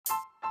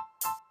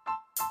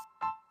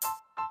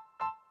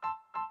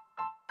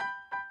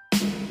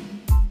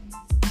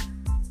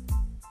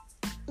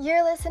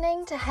You're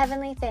listening to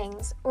Heavenly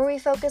Things, where we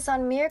focus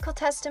on miracle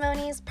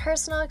testimonies,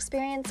 personal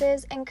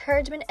experiences,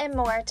 encouragement, and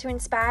more to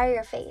inspire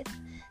your faith.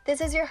 This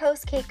is your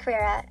host, Kate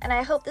Carrera, and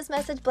I hope this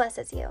message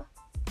blesses you.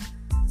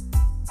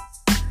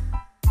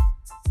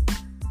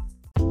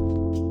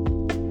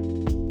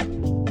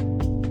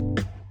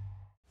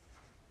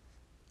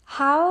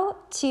 How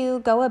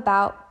to go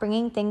about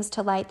bringing things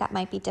to light that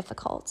might be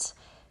difficult.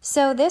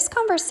 So this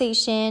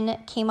conversation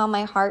came on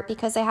my heart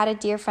because I had a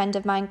dear friend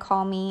of mine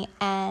call me,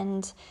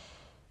 and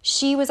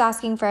she was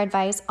asking for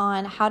advice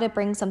on how to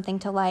bring something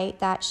to light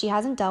that she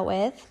hasn't dealt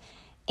with,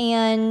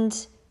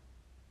 and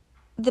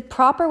the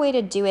proper way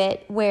to do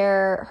it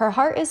where her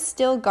heart is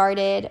still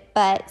guarded,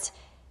 but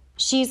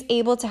she's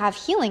able to have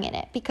healing in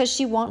it because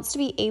she wants to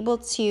be able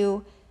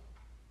to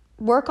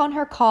work on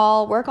her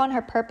call, work on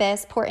her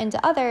purpose, pour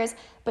into others,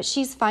 but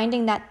she's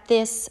finding that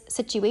this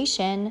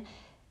situation,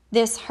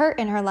 this hurt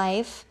in her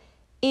life,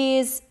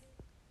 is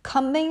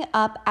coming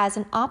up as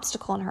an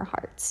obstacle in her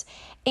heart.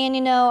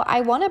 And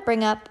I want to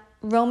bring up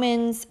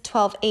Romans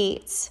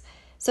 12:8.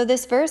 So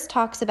this verse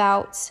talks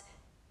about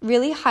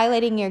really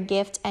highlighting your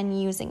gift and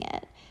using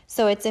it.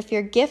 So it's, if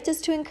your gift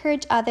is to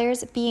encourage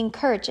others, be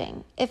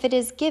encouraging. If it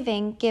is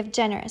giving, give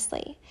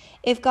generously.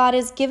 If God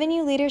has given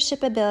you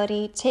leadership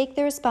ability, take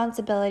the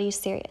responsibility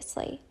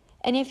seriously.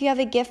 And if you have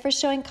a gift for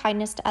showing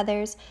kindness to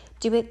others,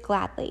 do it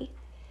gladly.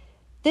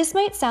 This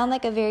might sound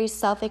like a very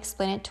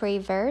self-explanatory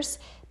verse,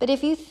 but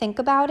if you think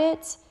about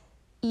it,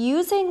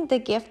 using the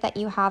gift that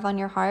you have on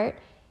your heart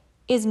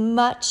is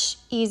much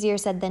easier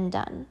said than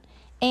done.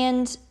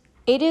 And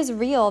it is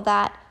real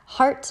that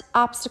heart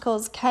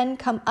obstacles can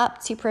come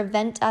up to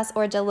prevent us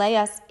or delay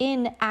us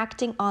in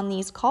acting on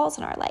these calls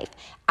in our life,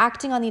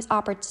 acting on these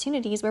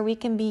opportunities where we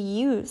can be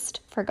used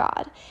for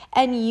God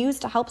and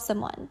used to help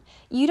someone.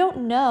 You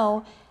don't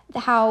know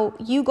how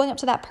you going up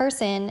to that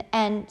person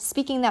and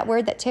speaking that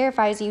word that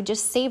terrifies you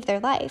just saved their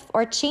life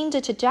or change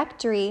the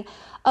trajectory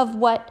of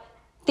what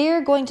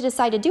they're going to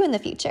decide to do in the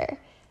future.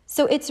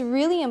 So it's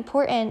really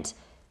important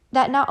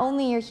that not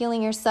only you're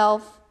healing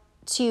yourself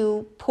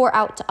to pour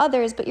out to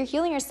others, but you're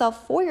healing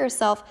yourself for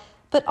yourself,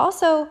 but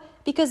also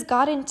because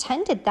God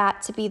intended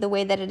that to be the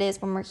way that it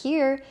is when we're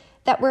here,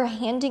 that we're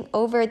handing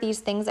over these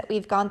things that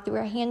we've gone through,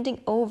 we're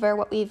handing over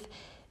what we've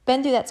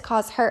been through that's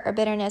caused hurt or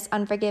bitterness,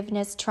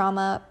 unforgiveness,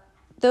 trauma.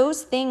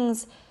 Those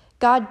things,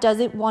 God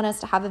doesn't want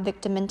us to have a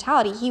victim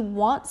mentality. He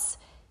wants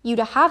you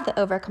to have the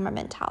overcomer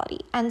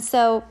mentality. And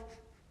so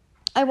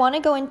I want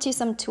to go into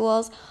some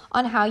tools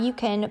on how you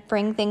can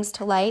bring things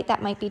to light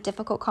that might be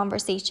difficult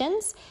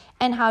conversations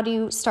and how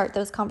to start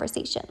those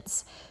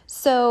conversations.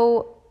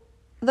 So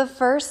the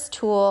first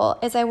tool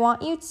is, I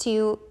want you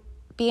to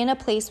be in a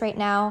place right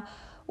now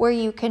where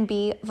you can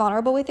be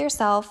vulnerable with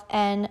yourself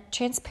and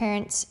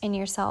transparent in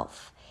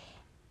yourself.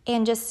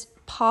 And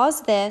just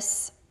pause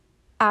this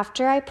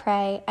after I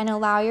pray and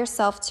allow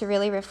yourself to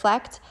really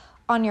reflect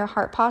on your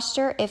heart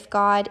posture if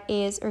God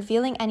is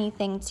revealing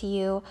anything to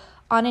you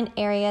on an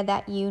area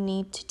that you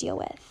need to deal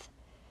with.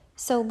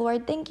 So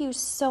Lord, thank you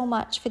so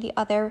much for the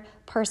other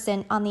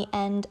person on the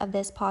end of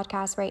this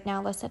podcast right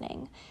now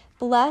listening.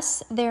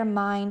 Bless their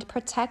mind,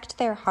 protect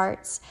their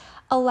hearts,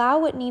 allow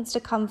what needs to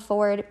come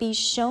forward, be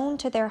shown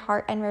to their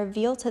heart, and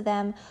reveal to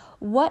them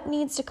what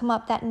needs to come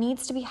up that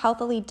needs to be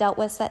healthily dealt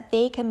with so that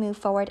they can move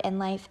forward in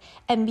life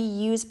and be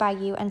used by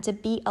you and to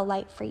be a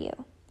light for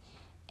you.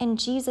 In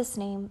Jesus'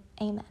 name,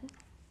 amen.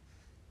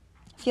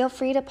 Feel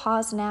free to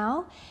pause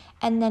now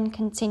and then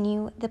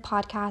continue the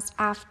podcast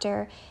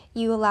after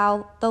you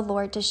allow the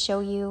Lord to show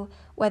you,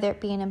 whether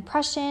it be an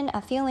impression,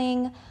 a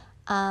feeling,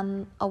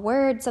 a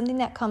word, something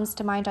that comes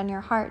to mind on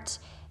your heart.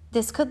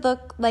 This could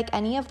look like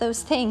any of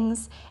those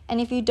things. And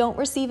if you don't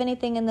receive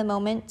anything in the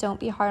moment, don't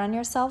be hard on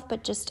yourself,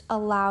 but just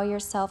allow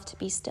yourself to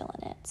be still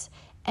in it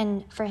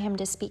and for Him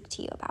to speak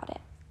to you about it.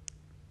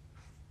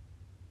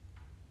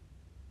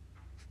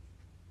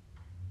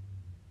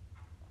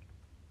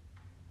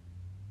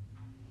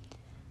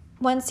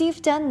 Once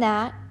you've done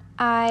that,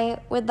 I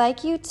would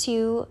like you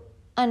to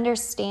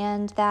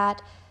understand that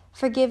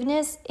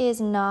forgiveness is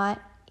not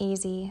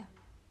easy.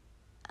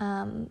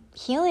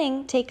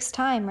 Healing takes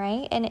time,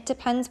 right? And it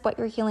depends what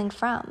you're healing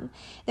from.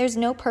 There's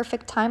no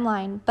perfect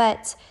timeline,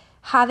 but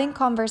having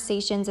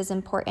conversations is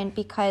important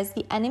because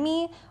the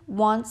enemy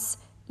wants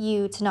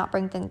you to not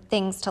bring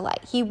things to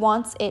light. He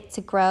wants it to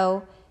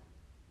grow,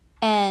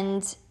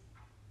 and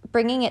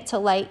bringing it to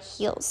light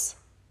heals.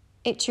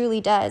 It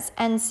truly does.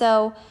 And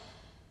so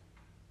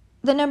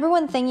the number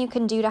one thing you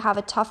can do to have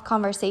a tough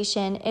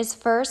conversation is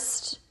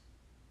first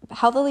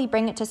healthily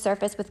bring it to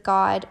surface with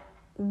God,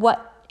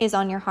 what is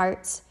on your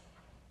heart,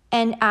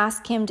 and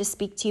ask Him to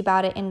speak to you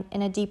about it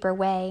in a deeper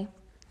way.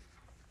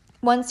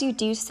 Once you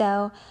do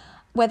so,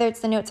 whether it's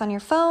the notes on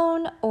your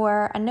phone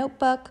or a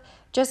notebook,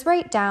 just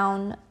write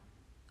down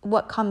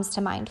what comes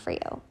to mind for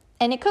you.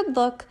 And it could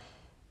look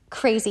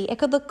crazy. It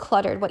could look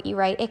cluttered, what you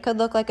write. It could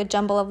look like a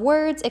jumble of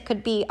words. It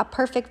could be a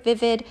perfect,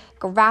 vivid,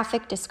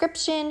 graphic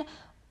description.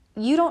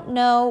 You don't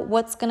know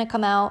what's going to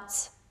come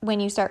out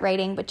when you start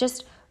writing, but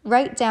just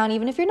write down,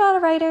 even if you're not a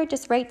writer,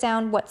 just write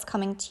down what's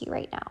coming to you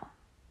right now.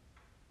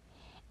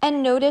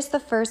 And notice the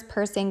first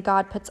person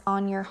God puts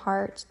on your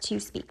heart to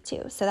speak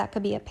to. So that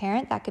could be a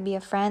parent, that could be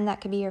a friend, that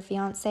could be your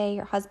fiance,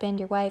 your husband,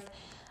 your wife,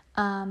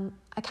 a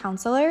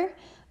counselor.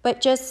 But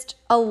just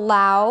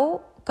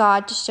allow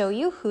God to show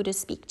you who to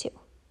speak to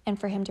and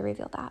for him to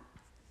reveal that.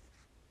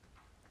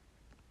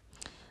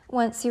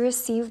 Once you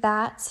receive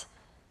that,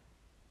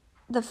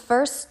 the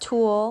first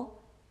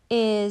tool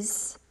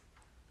is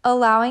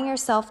allowing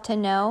yourself to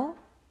know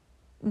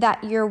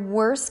that your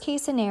worst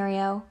case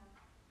scenario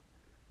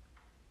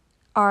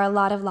are a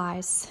lot of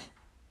lies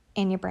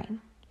in your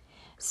brain.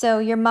 So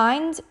your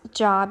brain's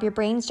job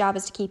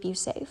is to keep you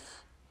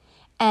safe.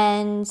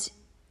 And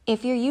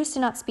if you're used to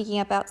not speaking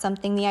about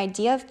something, the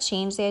idea of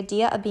change, the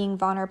idea of being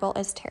vulnerable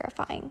is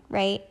terrifying,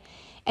 right?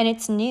 And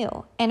it's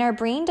new. And our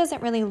brain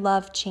doesn't really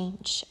love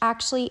change.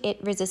 Actually, it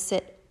resists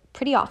it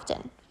pretty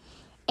often.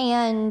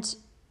 And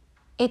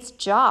its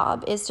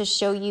job is to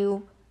show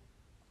you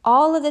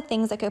all of the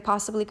things that could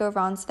possibly go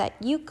wrong so that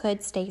you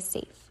could stay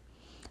safe.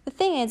 The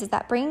thing is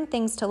that bringing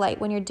things to light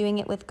when you're doing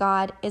it with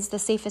God is the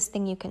safest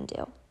thing you can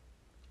do.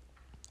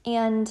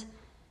 And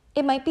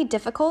it might be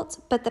difficult,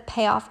 but the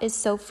payoff is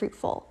so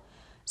fruitful.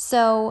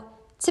 So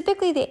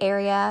typically the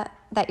area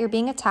that you're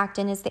being attacked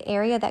in is the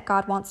area that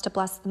God wants to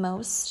bless the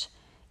most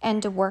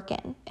and to work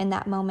in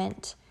that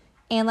moment.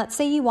 And let's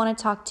say you want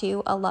to talk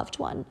to a loved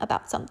one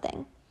about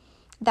something.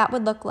 That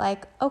would look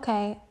like,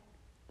 okay,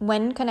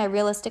 when can I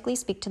realistically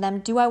speak to them?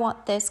 Do I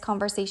want this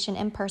conversation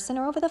in person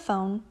or over the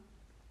phone?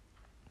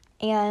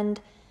 And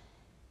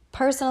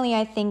personally,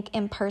 I think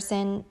in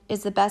person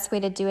is the best way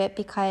to do it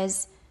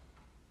because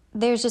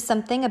there's just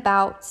something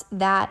about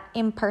that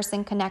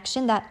in-person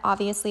connection that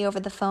obviously over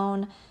the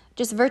phone,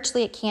 just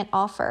virtually it can't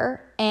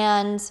offer.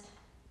 And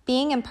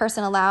being in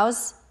person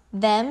allows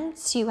them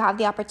to have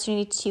the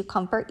opportunity to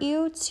comfort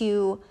you,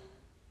 to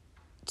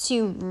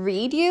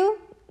read you,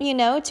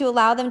 to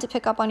allow them to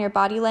pick up on your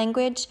body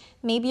language.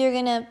 Maybe you're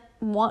going to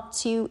want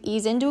to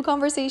ease into a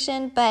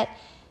conversation, but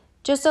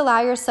just allow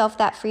yourself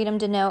that freedom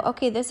to know,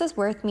 okay, this is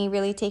worth me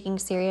really taking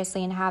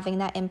seriously and having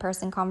that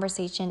in-person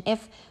conversation.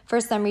 If for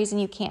some reason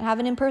you can't have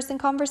an in-person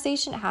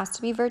conversation, it has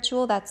to be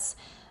virtual, that's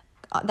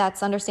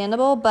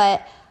understandable,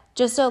 but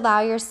just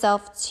allow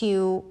yourself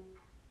to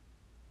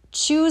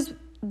choose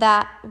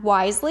that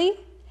wisely.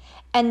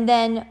 And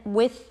then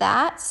with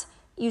that,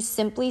 you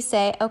simply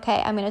say,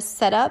 okay, I'm going to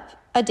set up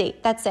a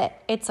date. That's it.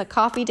 It's a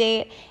coffee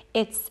date.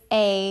 It's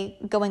a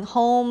going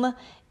home.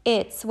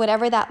 It's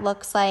whatever that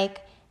looks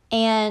like.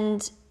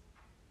 And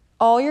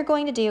all you're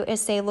going to do is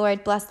say,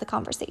 Lord, bless the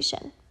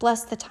conversation,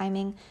 bless the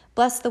timing,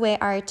 bless the way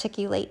I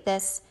articulate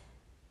this,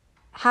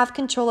 have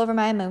control over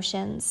my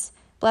emotions,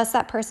 bless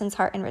that person's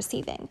heart in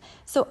receiving.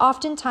 So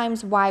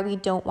oftentimes why we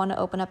don't want to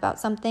open up about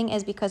something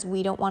is because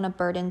we don't want to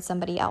burden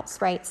somebody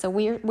else, right? So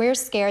we're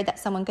scared that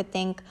someone could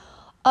think,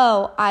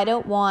 oh, I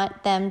don't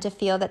want them to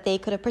feel that they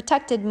could have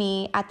protected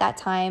me at that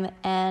time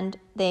and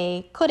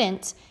they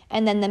couldn't,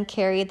 and then them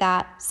carry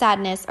that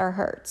sadness or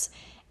hurt.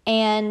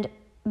 And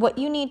what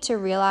you need to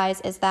realize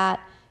is that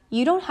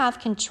you don't have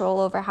control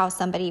over how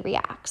somebody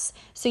reacts.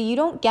 So you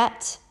don't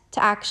get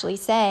to actually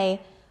say,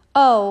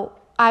 oh,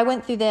 I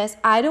went through this.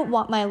 I don't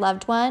want my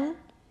loved one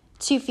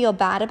to feel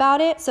bad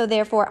about it, so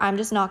therefore I'm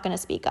just not going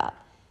to speak up.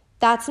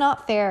 That's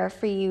not fair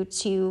for you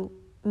to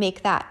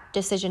make that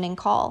decision and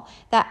call.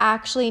 That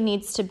actually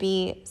needs to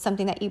be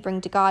something that you bring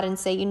to God and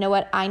say, you know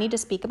what, I need to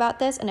speak about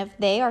this. And if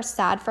they are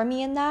sad for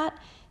me in that,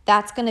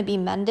 that's going to be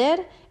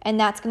mended and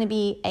that's going to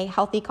be a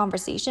healthy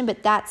conversation,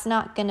 but that's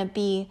not going to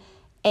be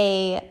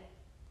a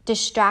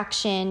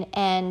distraction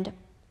and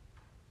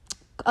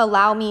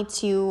allow me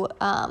to,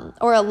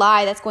 or a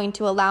lie that's going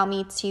to allow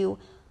me to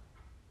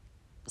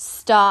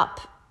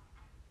stop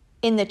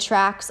in the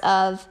tracks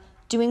of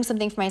doing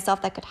something for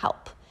myself that could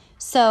help.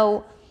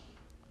 So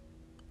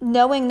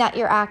knowing that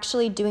you're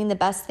actually doing the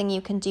best thing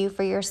you can do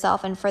for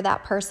yourself and for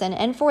that person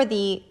and for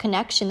the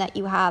connection that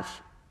you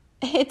have,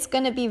 it's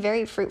going to be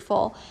very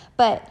fruitful.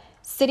 But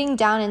sitting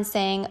down and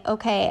saying,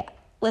 okay,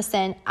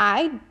 listen,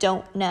 I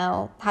don't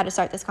know how to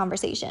start this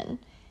conversation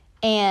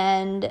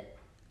and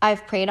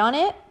I've prayed on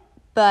it,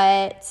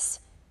 but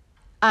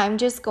I'm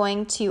just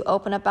going to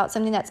open up about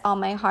something that's on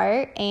my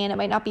heart and it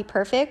might not be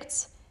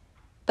perfect,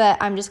 but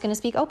I'm just going to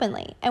speak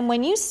openly. And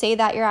when you say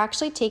that, you're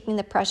actually taking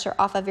the pressure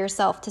off of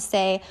yourself to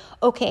say,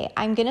 okay,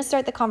 I'm going to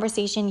start the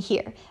conversation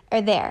here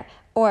or there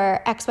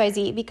or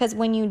XYZ, because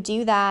when you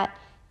do that,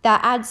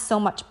 that adds so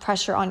much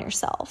pressure on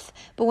yourself.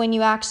 But when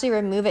you actually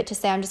remove it to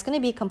say, I'm just going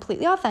to be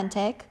completely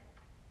authentic,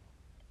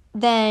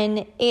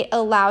 then it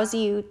allows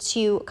you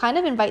to kind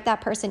of invite that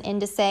person in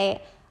to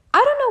say,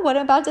 I don't know what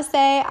I'm about to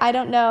say. I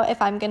don't know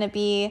if I'm going to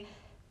be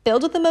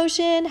filled with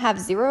emotion, have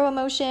zero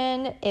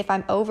emotion, if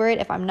I'm over it,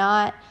 if I'm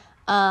not.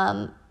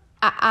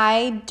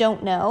 I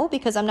don't know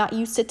because I'm not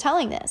used to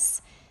telling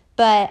this,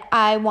 but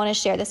I want to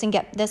share this and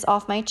get this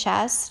off my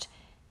chest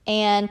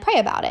and pray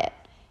about it.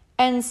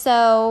 And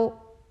so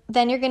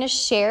then you're going to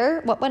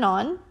share what went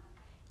on.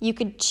 You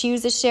could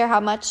choose to share how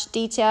much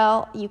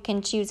detail. You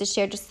can choose to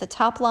share just the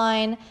top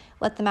line,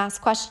 let them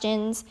ask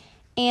questions.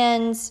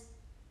 And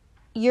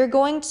you're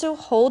going to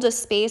hold a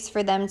space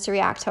for them to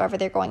react however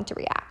they're going to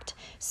react.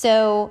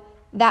 So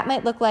that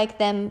might look like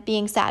them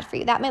being sad for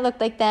you. That might look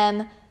like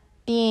them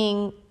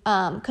being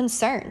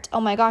concerned.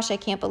 Oh my gosh, I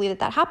can't believe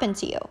that happened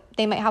to you.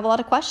 They might have a lot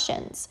of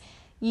questions.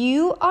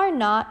 You are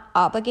not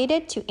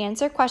obligated to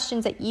answer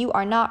questions that you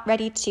are not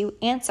ready to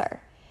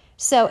answer.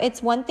 So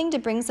it's one thing to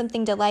bring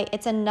something to light.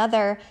 It's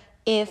another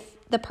if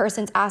the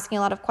person's asking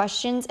a lot of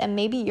questions and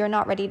maybe you're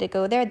not ready to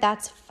go there.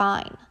 That's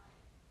fine.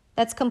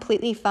 That's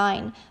completely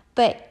fine.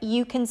 But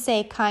you can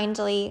say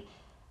kindly,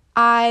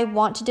 I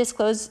want to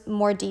disclose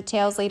more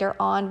details later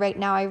on. Right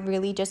now, I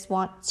really just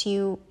want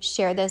to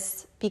share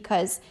this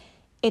because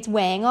it's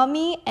weighing on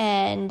me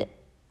and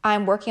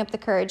I'm working up the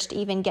courage to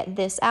even get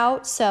this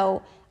out.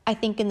 So I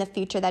think in the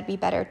future, that'd be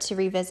better to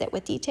revisit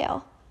with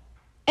detail.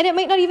 And it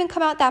might not even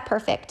come out that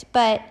perfect,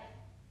 but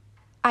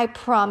I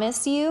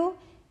promise you,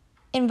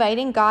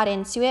 inviting God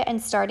into it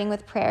and starting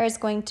with prayer is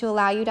going to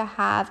allow you to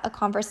have a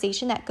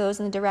conversation that goes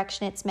in the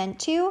direction it's meant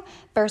to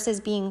versus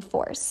being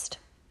forced.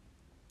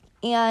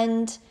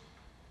 And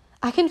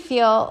I can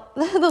feel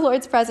the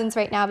Lord's presence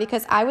right now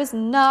because I was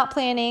not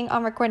planning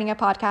on recording a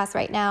podcast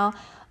right now,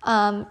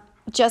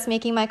 just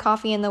making my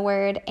coffee in the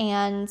Word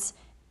and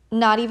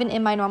not even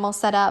in my normal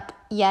setup,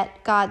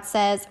 yet God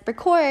says,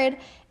 record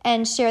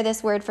and share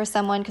this word for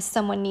someone because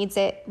someone needs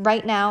it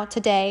right now,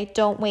 today,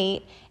 don't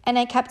wait. And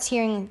I kept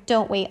hearing,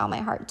 don't wait on my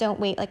heart, don't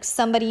wait. Like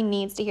somebody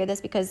needs to hear this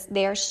because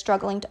they're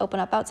struggling to open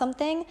up about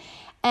something.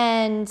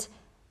 And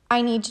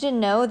I need you to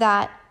know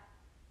that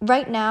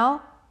right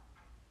now,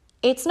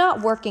 it's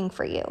not working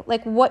for you.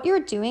 Like what you're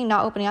doing,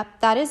 not opening up,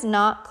 that is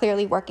not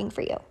clearly working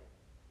for you.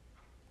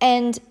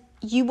 And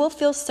you will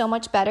feel so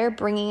much better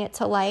bringing it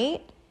to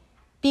light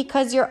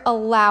because you're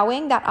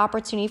allowing that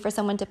opportunity for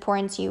someone to pour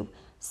into you.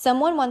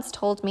 Someone once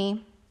told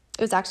me,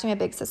 it was actually my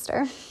big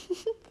sister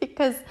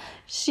because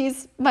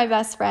she's my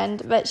best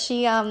friend, but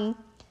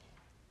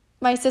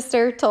my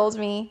sister told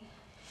me,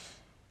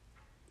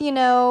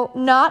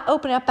 not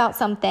open up about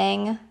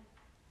something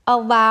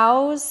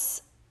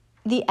allows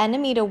the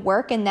enemy to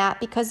work in that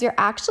because you're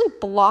actually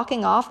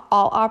blocking off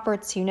all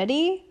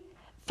opportunity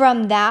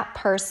from that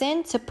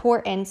person to pour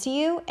into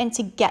you and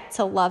to get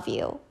to love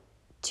you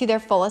to their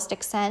fullest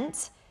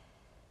extent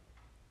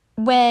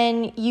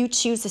when you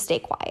choose to stay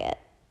quiet.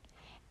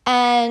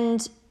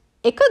 And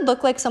it could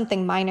look like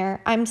something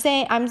minor. I'm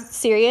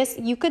serious.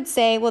 You could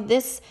say, well,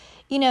 this,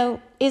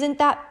 isn't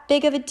that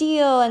big of a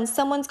deal and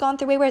someone's gone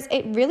through way worse.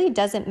 It really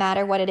doesn't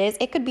matter what it is.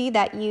 It could be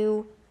that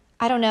you,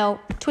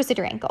 twisted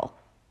your ankle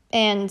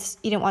and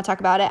you didn't want to talk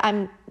about it.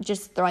 I'm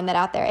just throwing that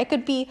out there. It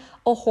could be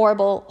a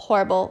horrible,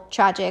 horrible,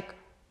 tragic,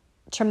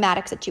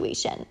 traumatic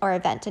situation or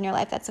event in your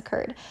life that's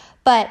occurred.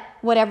 But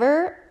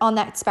whatever on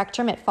that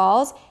spectrum it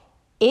falls,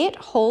 it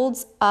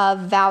holds a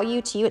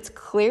value to you. It's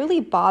clearly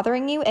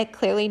bothering you. It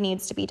clearly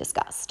needs to be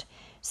discussed.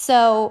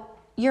 So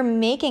you're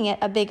making it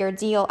a bigger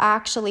deal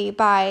actually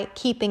by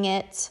keeping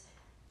it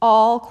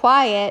all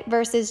quiet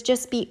versus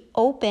just be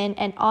open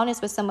and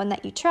honest with someone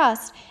that you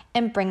trust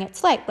and bring it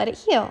to light. Let it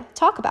heal.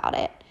 Talk about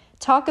it.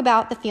 Talk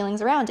about the feelings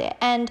around it.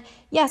 And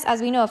yes,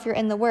 as we know, if you're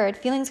in the Word,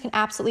 feelings can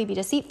absolutely be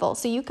deceitful.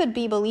 So you could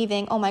be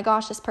believing, oh my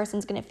gosh, this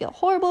person's going to feel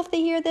horrible if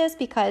they hear this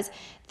because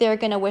they're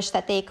going to wish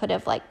that they could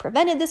have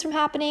prevented this from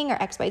happening or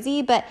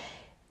XYZ. But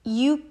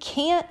you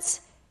can't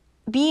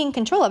be in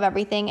control of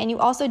everything. And you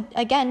also,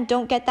 again,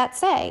 don't get that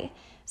say.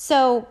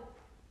 So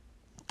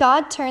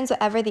God turns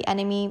whatever the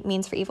enemy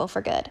means for evil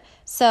for good.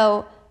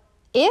 So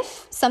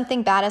if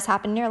something bad has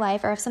happened in your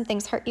life or if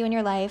something's hurt you in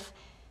your life,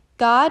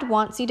 God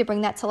wants you to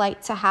bring that to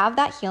light, to have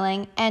that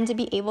healing and to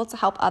be able to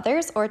help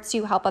others or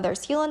to help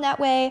others heal in that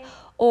way,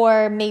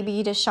 or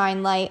maybe to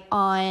shine light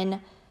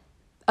on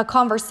a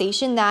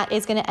conversation that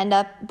is going to end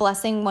up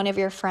blessing one of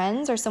your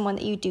friends or someone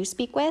that you do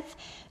speak with.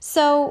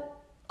 So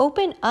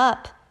open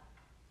up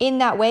in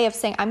that way of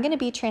saying, I'm going to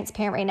be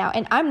transparent right now.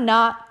 And I'm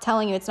not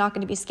telling you it's not going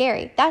to be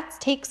scary. That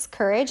takes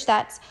courage.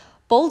 That's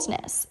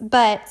boldness.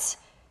 But,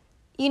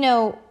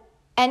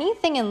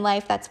 anything in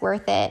life that's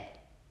worth it,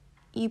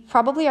 you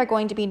probably are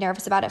going to be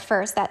nervous about it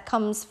first. That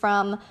comes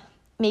from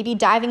maybe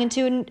diving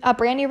into a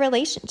brand new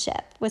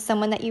relationship with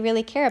someone that you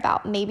really care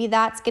about. Maybe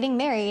that's getting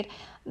married.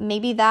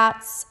 Maybe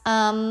that's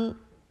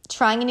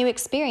trying a new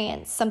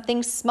experience,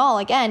 something small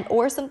again,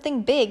 or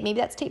something big. Maybe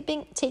that's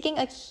taking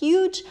a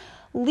huge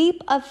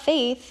leap of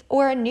faith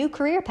or a new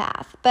career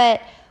path.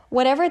 But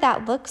whatever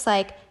that looks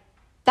like,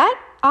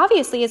 that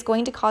obviously is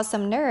going to cause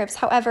some nerves.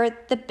 However,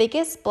 the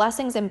biggest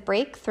blessings and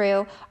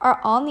breakthrough are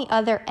on the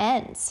other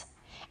end.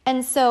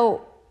 And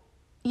so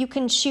you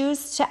can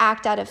choose to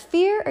act out of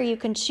fear or you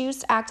can choose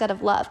to act out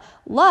of love.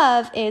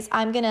 Love is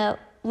I'm going to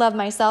love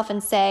myself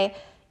and say,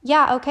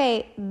 yeah,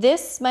 okay,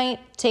 this might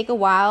take a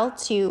while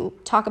to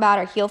talk about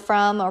or heal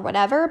from or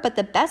whatever, but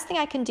the best thing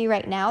I can do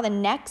right now, the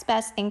next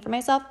best thing for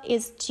myself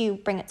is to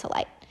bring it to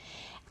light.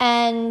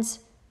 And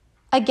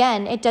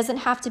again, it doesn't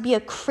have to be a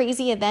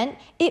crazy event.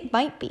 It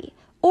might be,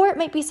 or it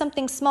might be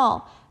something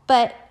small,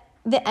 but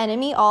the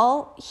enemy,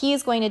 all he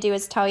is going to do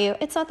is tell you,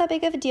 it's not that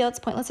big of a deal. It's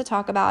pointless to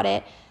talk about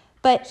it.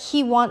 But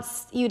he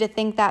wants you to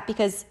think that,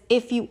 because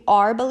if you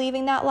are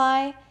believing that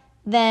lie,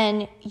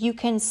 then you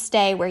can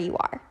stay where you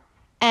are.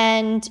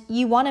 And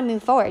you want to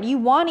move forward. You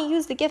want to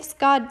use the gifts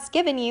God's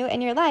given you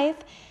in your life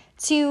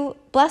to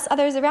bless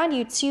others around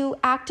you, to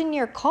act in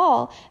your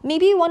call.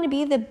 Maybe you want to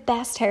be the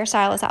best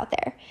hairstylist out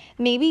there.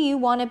 Maybe you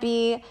want to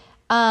be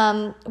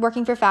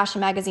working for fashion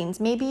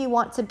magazines. Maybe you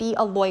want to be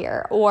a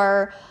lawyer,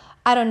 or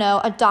I don't know,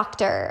 a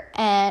doctor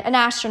and an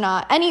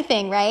astronaut,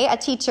 anything, right? A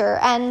teacher.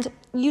 And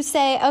you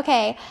say,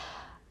 okay,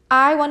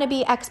 I want to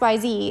be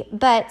XYZ,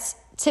 but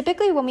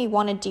typically when we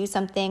want to do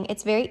something,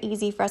 it's very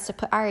easy for us to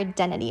put our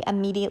identity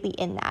immediately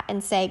in that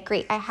and say,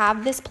 great, I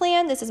have this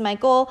plan. This is my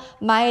goal.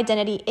 My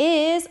identity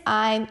is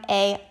I'm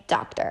a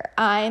doctor.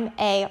 I'm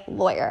a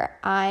lawyer.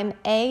 I'm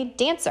a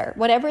dancer,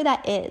 whatever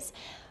that is.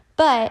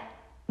 But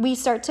we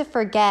start to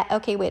forget,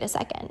 okay, wait a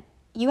second.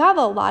 You have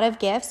a lot of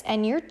gifts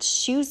and you're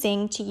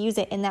choosing to use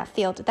it in that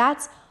field.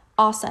 That's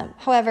awesome.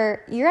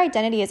 However, your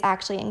identity is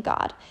actually in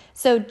God.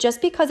 So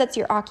just because that's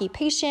your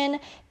occupation,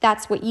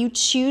 that's what you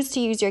choose to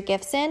use your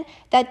gifts in,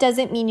 that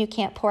doesn't mean you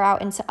can't pour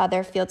out into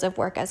other fields of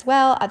work as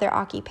well, other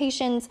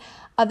occupations,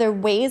 other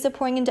ways of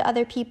pouring into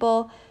other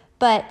people.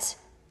 But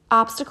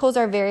obstacles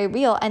are very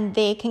real, and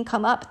they can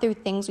come up through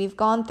things we've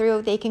gone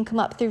through. They can come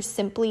up through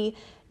simply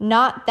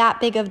not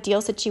that big of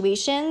deal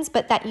situations,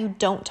 but that you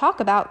don't talk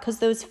about because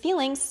those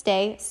feelings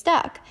stay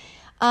stuck.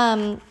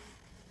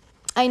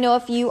 I know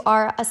if you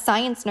are a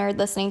science nerd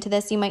listening to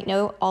this, you might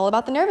know all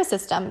about the nervous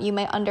system. You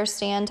might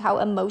understand how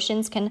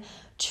emotions can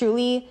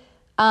truly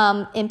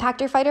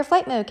impact your fight or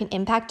flight mode, can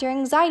impact your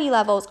anxiety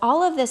levels,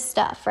 all of this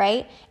stuff,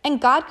 right?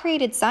 And God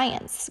created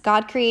science.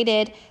 God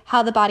created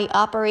how the body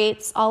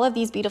operates, all of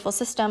these beautiful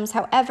systems.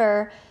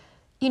 However,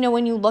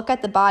 when you look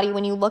at the body,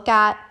 when you look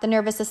at the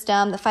nervous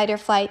system, the fight or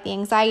flight, the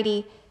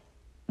anxiety,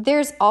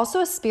 there's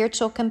also a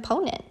spiritual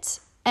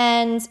component.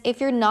 And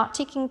if you're not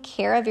taking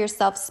care of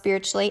yourself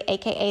spiritually,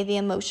 aka the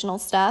emotional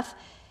stuff,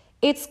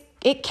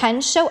 it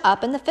can show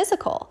up in the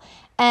physical.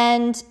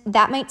 And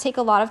that might take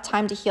a lot of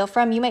time to heal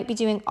from. You might be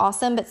doing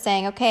awesome, but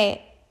saying,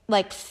 okay,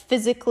 like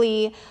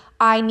physically,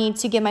 I need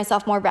to give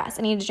myself more rest.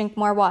 I need to drink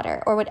more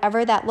water, or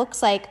whatever that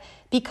looks like,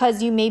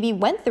 because you maybe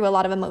went through a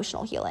lot of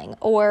emotional healing,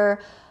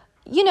 or,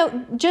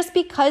 just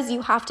because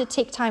you have to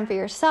take time for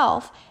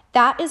yourself,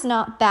 that is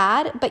not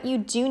bad, but you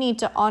do need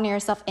to honor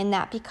yourself in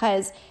that,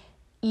 because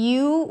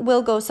you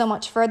will go so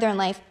much further in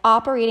life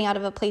operating out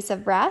of a place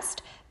of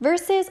rest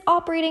versus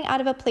operating out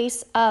of a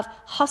place of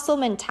hustle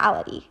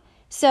mentality.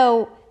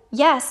 So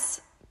yes,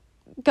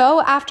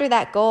 go after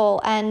that goal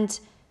and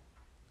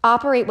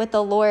operate with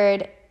the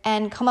Lord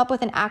and come up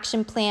with an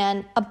action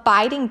plan,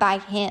 abiding by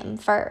Him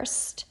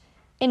first,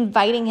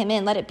 inviting Him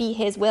in. Let it be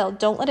His will.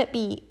 Don't let it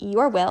be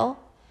your will,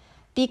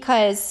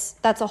 because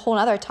that's a whole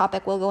other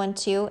topic we'll go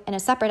into in a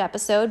separate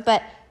episode.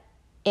 But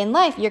in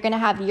life, you're going to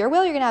have your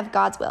will, you're going to have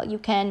God's will. You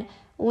can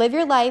live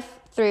your life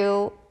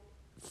through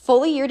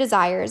fully your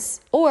desires,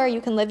 or you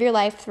can live your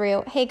life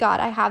through, hey, God,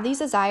 I have these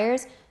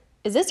desires.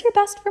 Is this your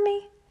best for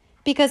me?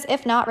 Because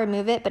if not,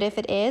 remove it. But if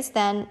it is,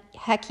 then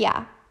heck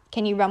yeah.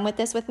 Can you run with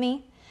this with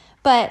me?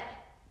 But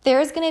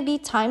there's going to be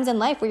times in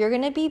life where you're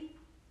going to be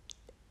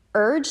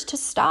urged to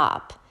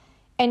stop.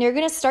 And you're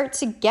going to start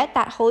to get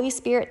that Holy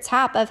Spirit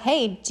tap of,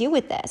 hey, deal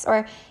with this.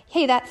 Or,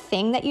 hey, that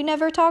thing that you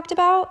never talked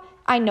about,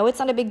 I know it's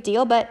not a big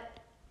deal,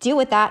 but deal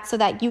with that so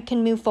that you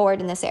can move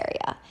forward in this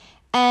area.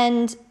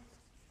 And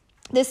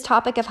this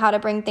topic of how to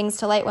bring things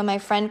to light, when my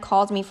friend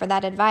called me for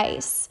that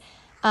advice,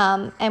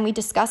 and we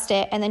discussed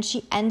it, and then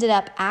she ended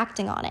up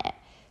acting on it.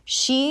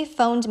 She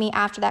phoned me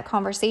after that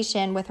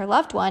conversation with her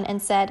loved one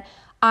and said,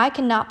 I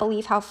cannot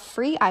believe how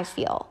free I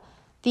feel.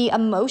 The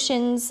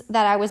emotions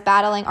that I was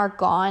battling are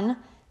gone.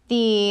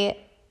 The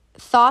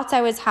thoughts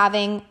I was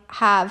having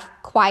have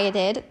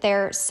quieted.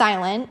 They're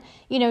silent.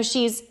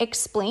 She's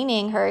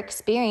explaining her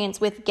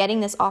experience with getting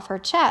this off her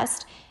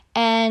chest.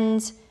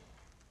 And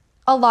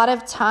a lot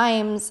of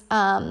times,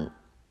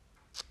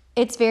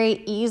 it's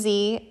very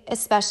easy,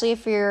 especially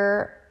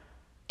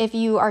if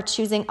you are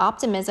choosing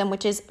optimism,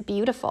 which is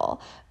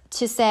beautiful,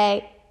 to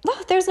say,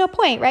 oh, there's no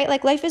point, right?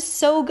 Like, life is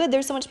so good.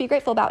 There's so much to be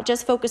grateful about.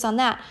 Just focus on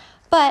that.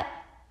 But,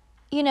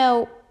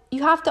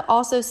 you have to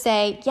also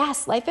say,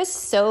 yes, life is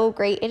so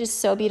great. It is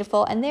so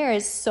beautiful. And there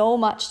is so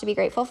much to be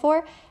grateful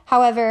for.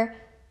 However,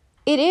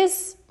 it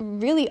is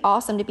really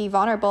awesome to be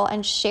vulnerable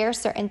and share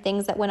certain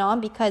things that went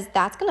on, because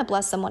that's going to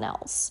bless someone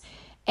else.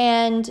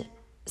 And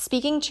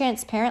speaking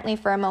transparently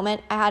for a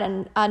moment, I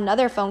had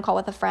another phone call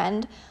with a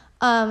friend.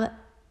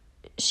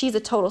 She's a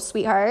total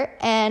sweetheart.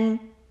 And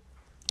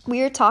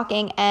we were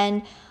talking,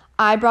 and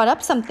I brought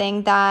up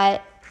something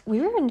that we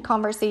were in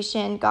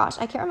conversation. Gosh,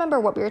 I can't remember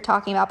what we were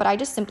talking about, but I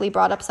just simply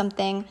brought up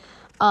something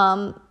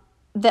that,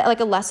 like,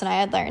 a lesson I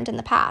had learned in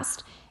the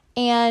past.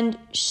 And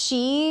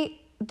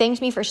she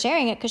thanked me for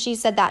sharing it, because she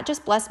said that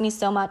just blessed me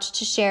so much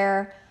to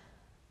share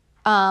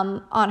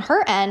on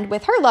her end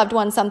with her loved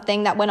one,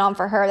 something that went on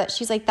for her, that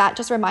she's like, that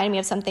just reminded me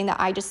of something that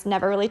I just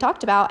never really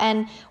talked about.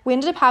 And we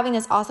ended up having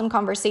this awesome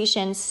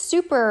conversation,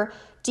 super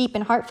deep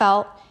and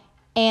heartfelt.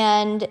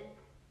 And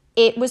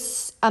it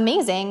was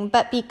amazing.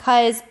 But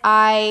because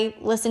I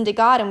listened to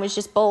God and was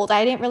just bold,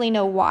 I didn't really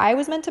know why I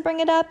was meant to bring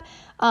it up.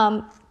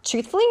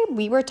 Truthfully,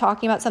 we were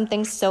talking about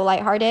something so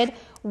lighthearted.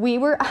 We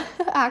were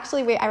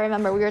actually, I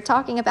remember we were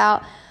talking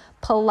about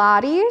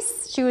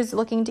Pilates. She was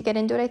looking to get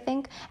into it, I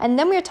think. And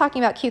then we were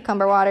talking about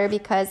cucumber water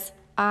because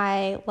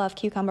I love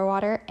cucumber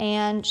water.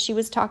 And she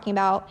was talking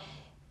about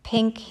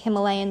pink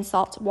Himalayan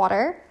salt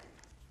water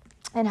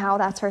and how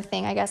that's her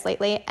thing, I guess,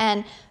 lately.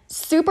 And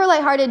super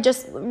lighthearted,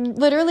 just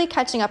literally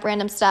catching up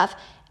random stuff.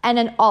 And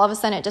then all of a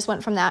sudden it just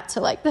went from that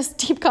to like this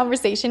deep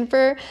conversation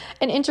for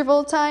an interval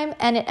of time.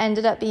 And it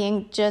ended up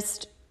being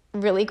just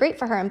really great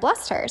for her and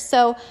blessed her.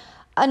 So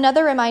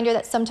another reminder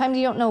that sometimes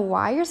you don't know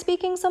why you're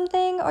speaking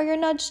something or you're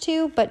nudged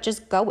to, but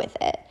just go with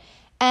it.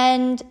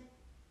 And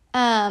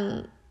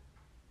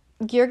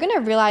you're going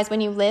to realize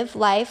when you live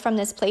life from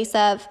this place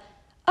of,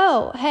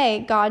 oh,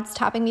 hey, God's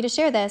tapping me to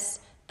share this.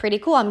 Pretty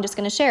cool. I'm just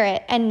going to share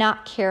it and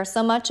not care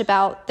so much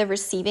about the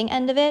receiving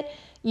end of it.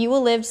 You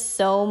will live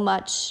so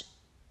much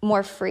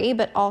more free,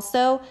 but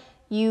also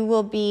you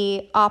will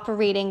be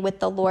operating with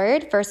the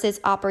Lord versus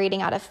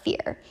operating out of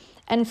fear.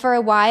 And for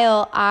a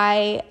while,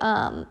 I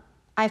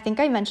think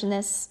I mentioned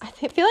this. I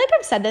feel like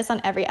I've said this on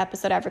every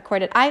episode I've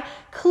recorded. I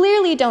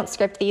clearly don't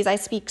script these. I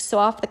speak so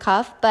off the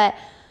cuff, but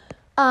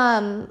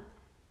I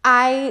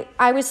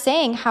was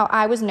saying how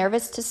I was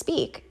nervous to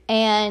speak,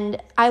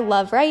 and I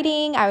love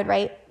writing. I would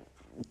write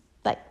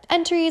like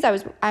entries.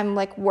 I'm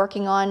like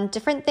working on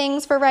different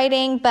things for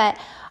writing, but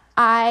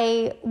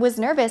I was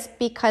nervous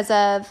because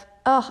of,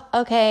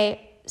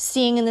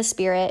 seeing in the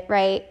spirit,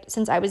 right?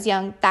 Since I was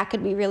young, that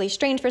could be really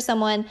strange for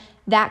someone.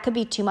 That could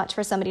be too much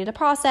for somebody to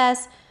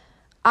process.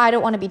 I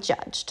don't want to be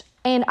judged.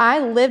 And I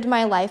lived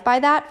my life by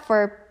that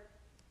for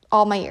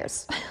all my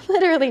years,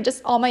 literally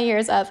just all my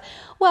years of,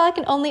 well, I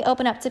can only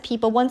open up to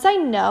people once I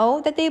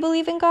know that they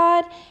believe in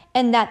God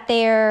and that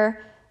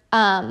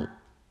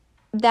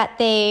that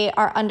they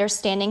are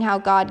understanding how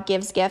God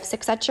gives gifts,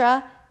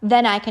 etc.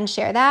 Then I can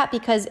share that,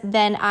 because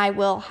then I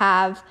will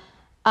have,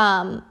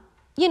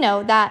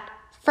 that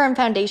firm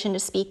foundation to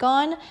speak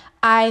on.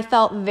 I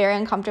felt very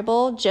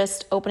uncomfortable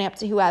just opening up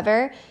to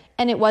whoever.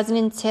 And it wasn't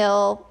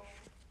until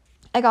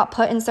I got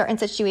put in certain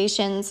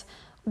situations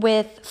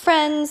with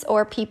friends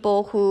or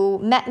people who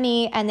met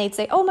me and they'd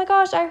say, oh my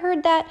gosh, I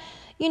heard that,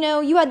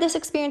 you had this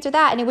experience or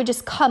that. And it would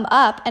just come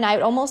up and I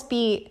would almost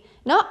be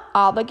not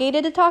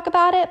obligated to talk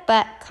about it,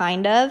 but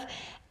kind of.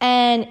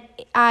 And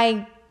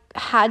I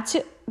had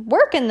to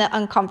work in the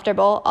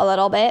uncomfortable a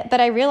little bit, but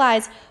I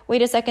realized,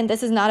 wait a second,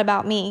 this is not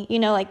about me.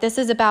 This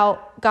is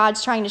about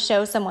God's trying to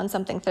show someone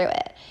something through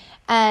it,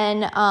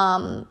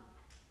 and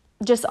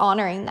just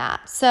honoring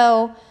that.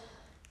 So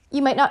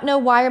you might not know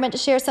why you're meant to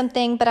share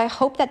something, but I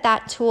hope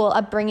that tool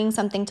of bringing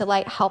something to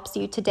light helps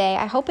you today.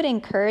 I hope it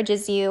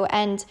encourages you.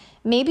 And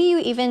maybe you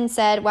even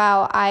said,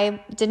 wow,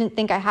 I didn't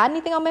think I had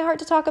anything on my heart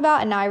to talk about,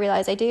 and now I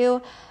realize I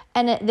do.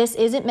 And this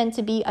isn't meant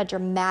to be a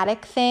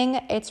dramatic thing.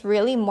 It's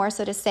really more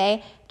so to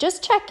say,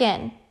 just check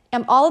in.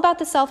 I'm all about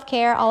the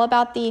self-care, all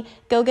about the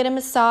go get a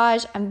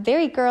massage. I'm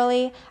very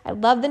girly. I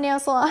love the nail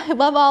salon. I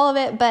love all of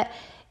it. But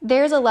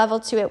there's a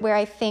level to it where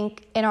I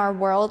think in our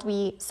world,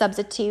 we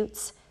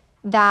substitute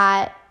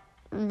that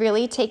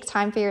really take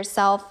time for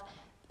yourself,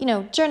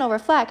 journal,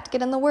 reflect,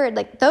 get in the word.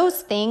 Like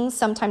those things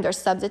sometimes are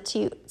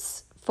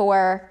substitutes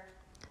for,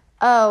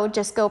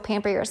 just go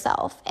pamper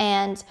yourself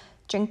and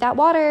drink that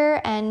water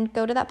and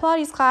go to that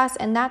Pilates class.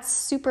 And that's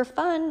super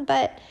fun.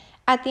 But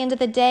at the end of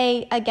the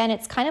day, again,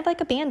 it's kind of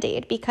like a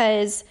Band-Aid,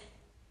 because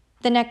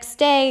the next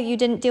day you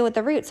didn't deal with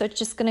the root. So it's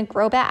just going to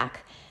grow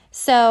back.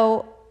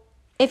 So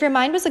if your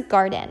mind was a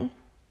garden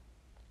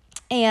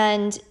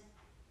and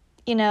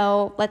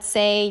let's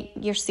say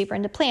you're super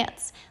into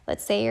plants.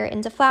 Let's say you're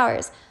into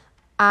flowers.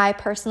 I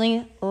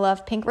personally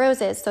love pink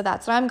roses, so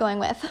that's what I'm going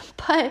with.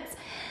 But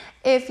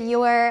if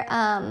your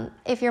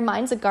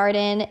mind's a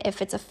garden,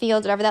 if it's a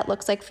field, whatever that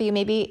looks like for you,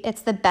 maybe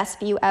it's the best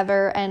view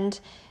ever, and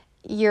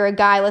you're a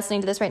guy listening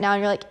to this right now,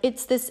 and you're like,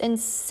 it's this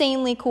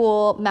insanely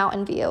cool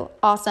mountain view.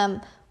 Awesome.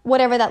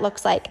 Whatever that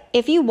looks like.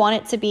 If you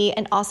want it to be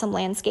an awesome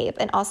landscape,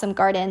 an awesome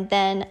garden,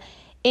 then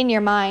in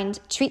your mind,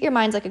 treat your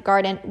minds like a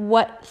garden.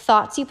 What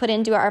thoughts you put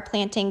into it are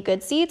planting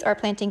good seeds or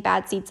planting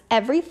bad seeds.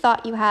 Every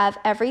thought you have,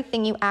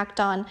 everything you act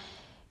on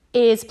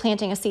is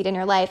planting a seed in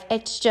your life.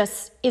 It's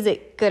just, is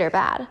it good or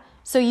bad?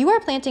 So you are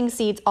planting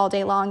seeds all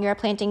day long. You're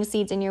planting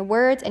seeds in your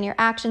words and your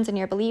actions and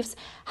your beliefs.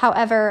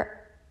 However,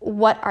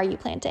 what are you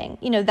planting?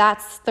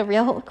 That's the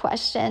real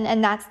question,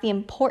 and that's the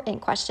important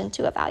question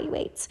to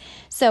evaluate.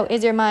 So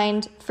is your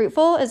mind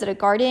fruitful? Is it a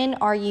garden?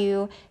 Are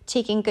you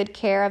taking good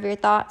care of your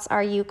thoughts?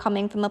 Are you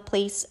coming from a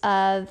place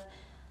of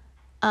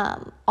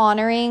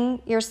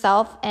honoring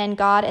yourself and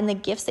God and the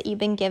gifts that you've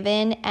been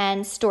given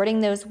and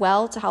storing those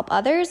well to help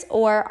others?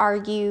 Or are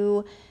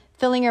you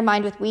filling your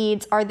mind with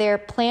weeds? Are there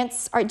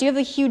plants? Do you have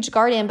a huge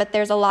garden, but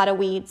there's a lot of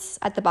weeds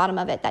at the bottom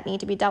of it that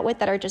need to be dealt with,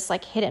 that are just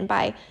like hidden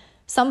by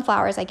some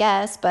flowers, I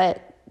guess,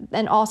 but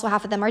then also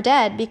half of them are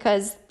dead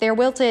because they're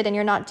wilted and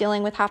you're not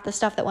dealing with half the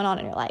stuff that went on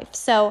in your life.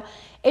 So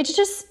it's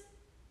just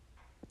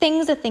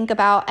things to think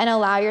about and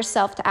allow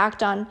yourself to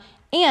act on.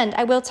 And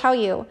I will tell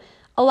you,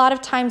 a lot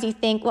of times you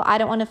think, well, I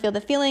don't want to feel the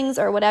feelings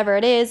or whatever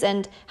it is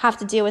and have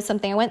to deal with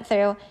something I went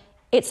through.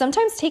 It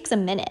sometimes takes a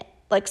minute.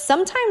 Like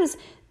sometimes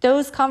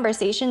those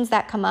conversations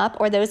that come up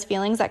or those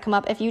feelings that come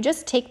up, if you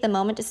just take the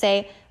moment to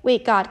say,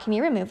 wait, God, can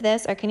you remove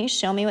this? Or can you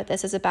show me what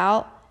this is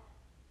about?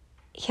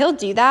 He'll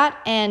do that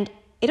and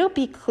it'll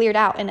be cleared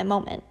out in a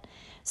moment.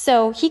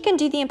 So he can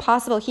do the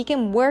impossible. He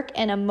can work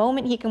in a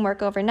moment. He can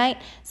work overnight.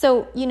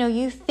 So,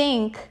 you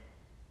think,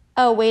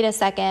 oh, wait a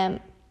second,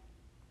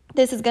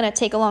 this is going to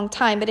take a long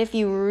time. But if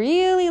you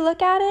really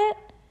look at it,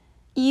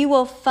 you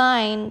will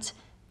find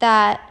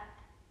that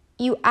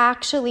you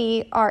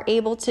actually are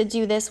able to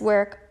do this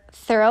work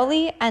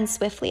thoroughly and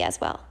swiftly as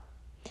well.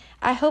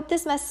 I hope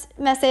this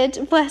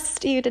message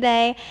blessed you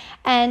today.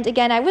 And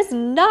again, I was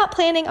not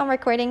planning on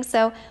recording,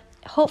 so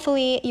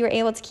hopefully you were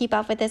able to keep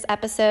up with this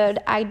episode.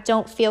 I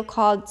don't feel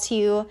called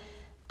to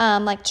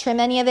trim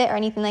any of it or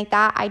anything like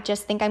that. I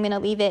just think I'm going to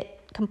leave it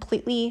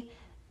completely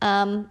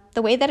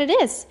the way that it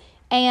is.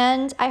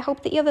 And I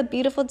hope that you have a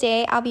beautiful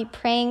day. I'll be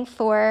praying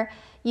for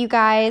you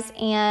guys,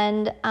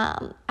 and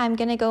I'm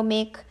going to go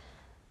make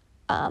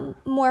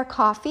more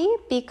coffee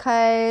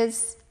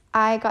because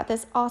I got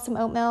this awesome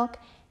oat milk,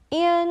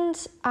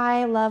 and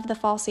I love the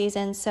fall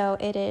season, so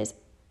it is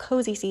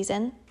cozy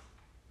season,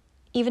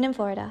 even in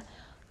Florida.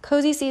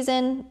 Cozy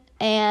season,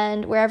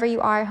 and wherever you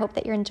are, I hope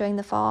that you're enjoying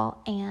the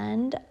fall,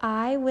 and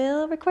I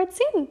will record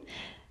soon.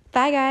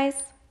 Bye,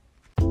 guys.